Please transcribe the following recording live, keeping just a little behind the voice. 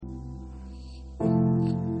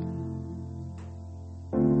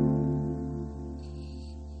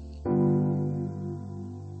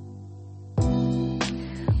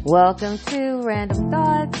Welcome to Random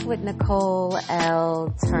Thoughts with Nicole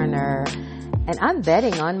L. Turner, and I'm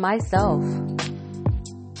betting on myself.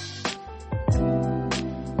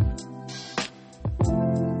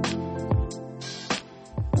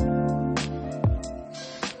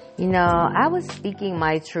 You know, I was speaking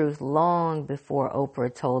my truth long before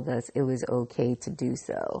Oprah told us it was okay to do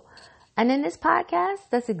so. And in this podcast,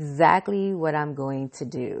 that's exactly what I'm going to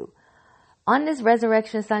do. On this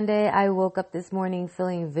Resurrection Sunday, I woke up this morning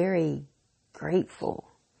feeling very grateful.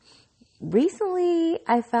 Recently,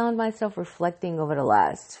 I found myself reflecting over the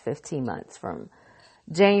last 15 months from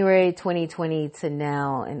January 2020 to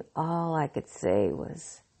now, and all I could say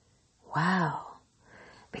was, wow.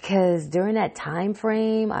 Because during that time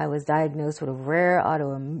frame, I was diagnosed with a rare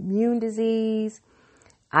autoimmune disease.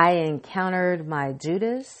 I encountered my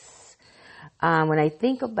Judas. When I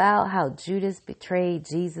think about how Judas betrayed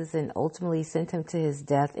Jesus and ultimately sent him to his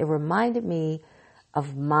death, it reminded me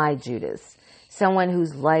of my Judas, someone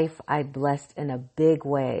whose life I blessed in a big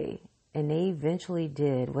way. And they eventually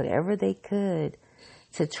did whatever they could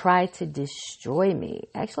to try to destroy me.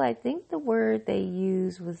 Actually, I think the word they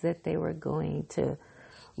used was that they were going to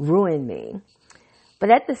ruin me.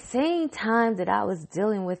 But at the same time that I was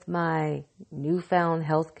dealing with my newfound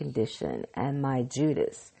health condition and my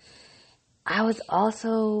Judas, I was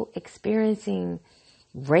also experiencing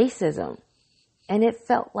racism, and it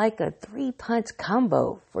felt like a 3-punch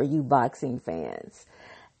combo for you boxing fans.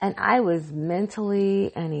 And I was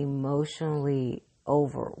mentally and emotionally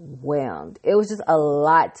overwhelmed. It was just a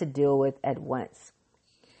lot to deal with at once.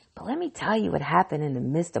 But let me tell you what happened in the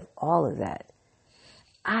midst of all of that.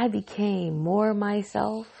 I became more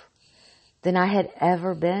myself than I had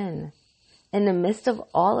ever been. In the midst of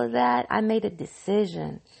all of that, I made a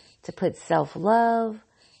decision to put self-love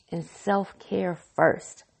and self-care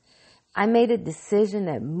first. I made a decision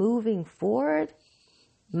that moving forward,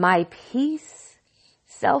 my peace,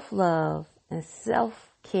 self-love, and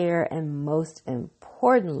self-care, and most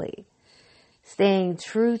importantly, staying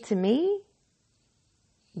true to me,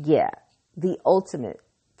 the ultimate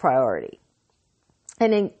priority.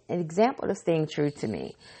 And an example of staying true to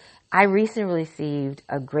me, I recently received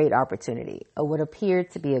a great opportunity, or what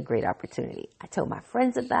appeared to be a great opportunity. I told my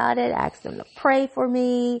friends about it, asked them to pray for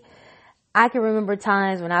me. I can remember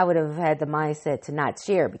times when I would have had the mindset to not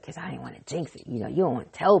share because I didn't want to jinx it. You know, you don't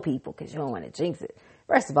want to tell people because you don't want to jinx it.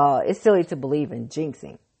 First of all, it's silly to believe in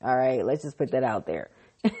jinxing. All right, let's just put that out there.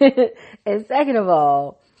 And second of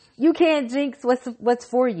all, you can't jinx what's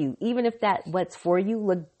for you, even if that what's for you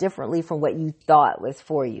looked differently from what you thought was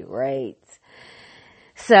for you, right?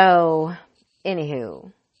 So,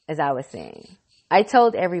 anywho, as I was saying, I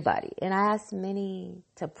told everybody, and I asked many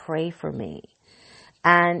to pray for me.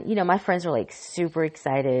 And, you know, my friends were like super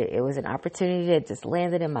excited. It was an opportunity that just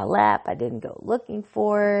landed in my lap. I didn't go looking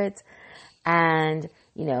for it. And,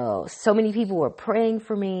 you know, so many people were praying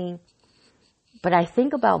for me. But I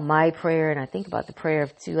think about my prayer, and I think about the prayer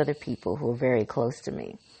of 2 other people who were very close to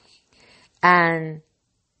me. And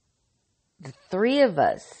the 3 of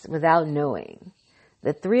us, without knowing,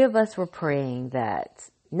 the 3 of us were praying that,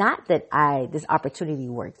 not that this opportunity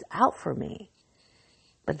works out for me,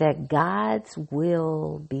 but that God's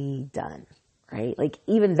will be done, right? Like,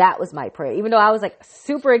 even that was my prayer. Even though I was like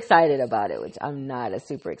super excited about it, which I'm not a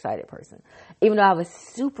super excited person. Even though I was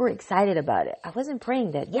super excited about it, I wasn't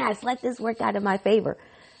praying that, yes, let this work out in my favor.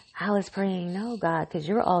 I was praying, no, God, because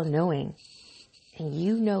you're all knowing and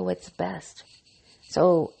you know what's best.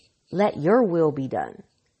 So let your will be done.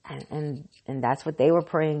 And that's what they were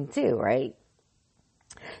praying too, right?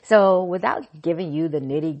 So without giving you the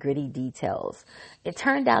nitty gritty details, it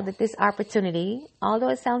turned out that this opportunity, although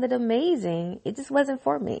it sounded amazing, it just wasn't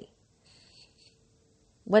for me.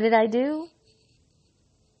 What did I do?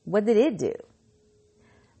 What did it do?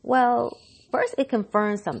 Well, first it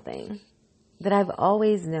confirmed something that I've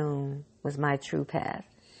always known was my true path.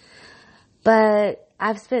 But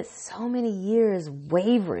I've spent so many years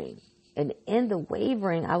wavering. And in the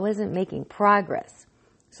wavering, I wasn't making progress.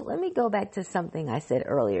 So let me go back to something I said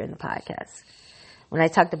earlier in the podcast when I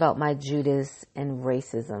talked about my Judas and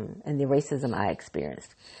racism and the racism I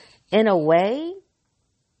experienced. In a way,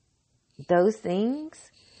 those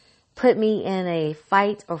things put me in a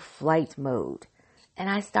fight or flight mode. And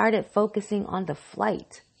I started focusing on the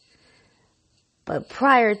flight. But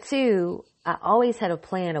prior to, I always had a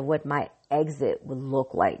plan of what my exit would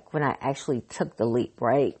look like when I actually took the leap,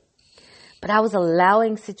 right? But I was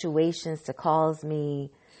allowing situations to cause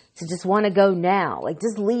me to just want to go now, like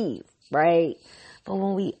just leave, right? But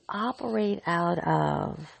when we operate out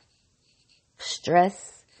of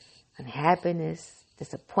stress, unhappiness,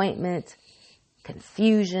 disappointment,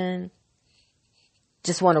 confusion,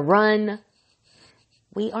 just want to run.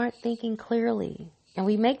 We aren't thinking clearly, and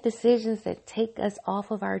we make decisions that take us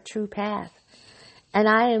off of our true path. And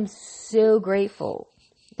I am so grateful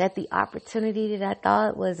that the opportunity that I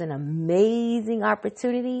thought was an amazing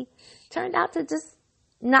opportunity turned out to just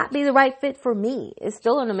not be the right fit for me. It's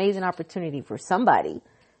still an amazing opportunity for somebody.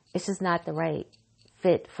 It's just not the right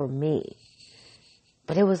fit for me.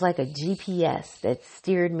 But it was like a GPS that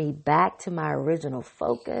steered me back to my original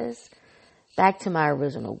focus, back to my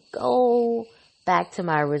original goal, back to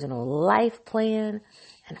my original life plan.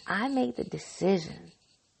 And I made the decision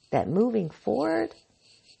that moving forward,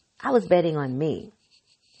 I was betting on me.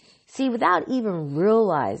 See, without even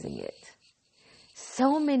realizing it,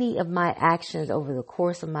 so many of my actions over the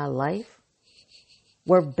course of my life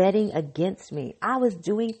were betting against me. I was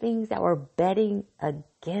doing things that were betting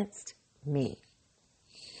against me.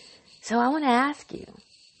 So I want to ask you,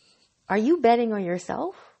 are you betting on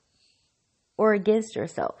yourself or against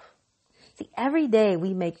yourself? See, every day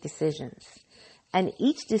we make decisions, and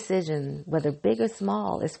each decision, whether big or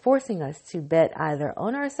small, is forcing us to bet either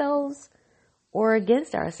on ourselves or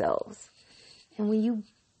against ourselves. And when you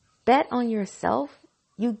bet on yourself,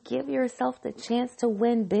 you give yourself the chance to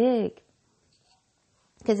win big.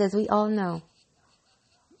 Because as we all know,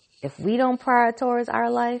 if we don't prioritize our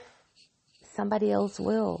life, somebody else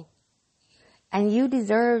will. And you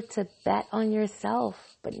deserve to bet on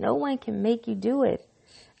yourself, but no one can make you do it.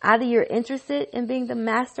 Either you're interested in being the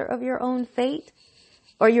master of your own fate,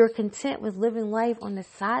 or you're content with living life on the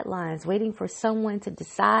sidelines, waiting for someone to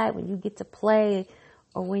decide when you get to play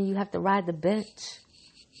or when you have to ride the bench.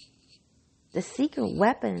 The secret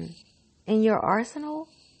weapon in your arsenal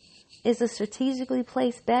is a strategically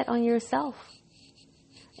placed bet on yourself.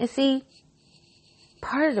 And see,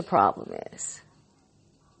 part of the problem is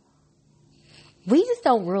we just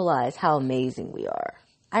don't realize how amazing we are.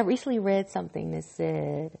 I recently read something that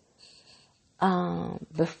said,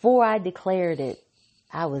 before I declared it,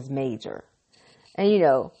 I was major.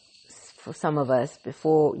 And for some of us,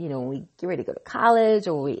 before, when we get ready to go to college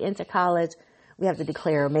or when we enter college, we have to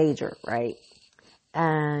declare a major, right?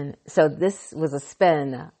 And so this was a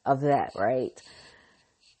spin of that, right?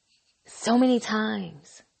 So many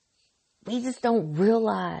times we just don't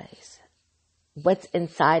realize what's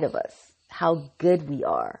inside of us, how good we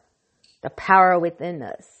are, the power within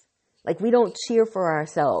us. Like, we don't cheer for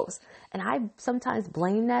ourselves. And I sometimes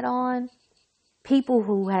blame that on people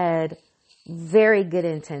who had very good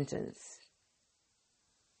intentions,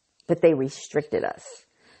 but they restricted us.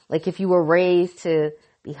 Like, if you were raised to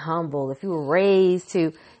be humble, if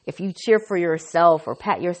you cheer for yourself or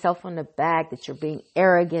pat yourself on the back, that you're being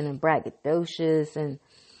arrogant and braggadocious, and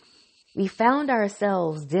we found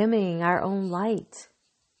ourselves dimming our own light.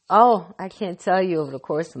 Oh, I can't tell you over the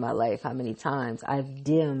course of my life how many times I've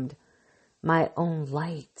dimmed my own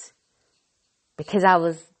light because I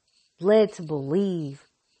was led to believe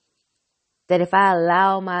that if I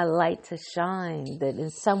allow my light to shine, that in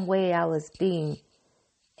some way I was being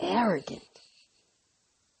arrogant.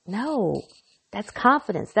 No, that's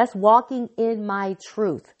confidence. That's walking in my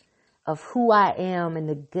truth of who I am and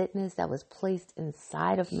the goodness that was placed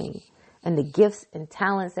inside of me, and the gifts and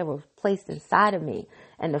talents that were placed inside of me,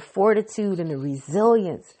 and the fortitude and the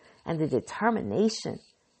resilience and the determination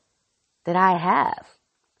that I have.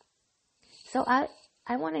 So I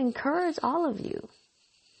want to encourage all of you.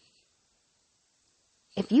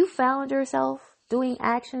 If you found yourself doing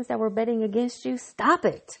actions that were betting against you, stop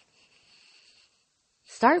it.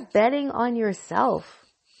 Start betting on yourself.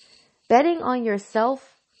 Betting on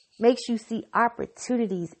yourself makes you see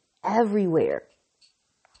opportunities everywhere.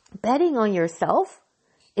 Betting on yourself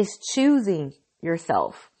is choosing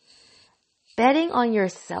yourself. Betting on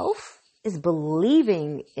yourself is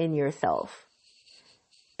believing in yourself.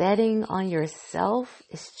 Betting on yourself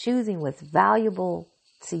is choosing what's valuable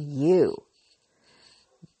to you.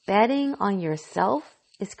 Betting on yourself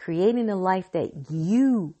is creating the life that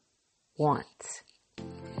you want.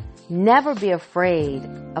 Never be afraid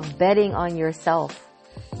of betting on yourself.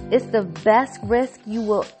 It's the best risk you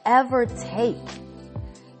will ever take.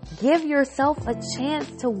 Give yourself a chance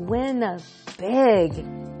to win big.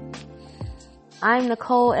 I'm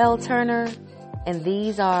Nicole L. Turner, and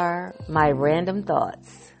these are my random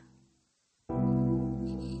thoughts.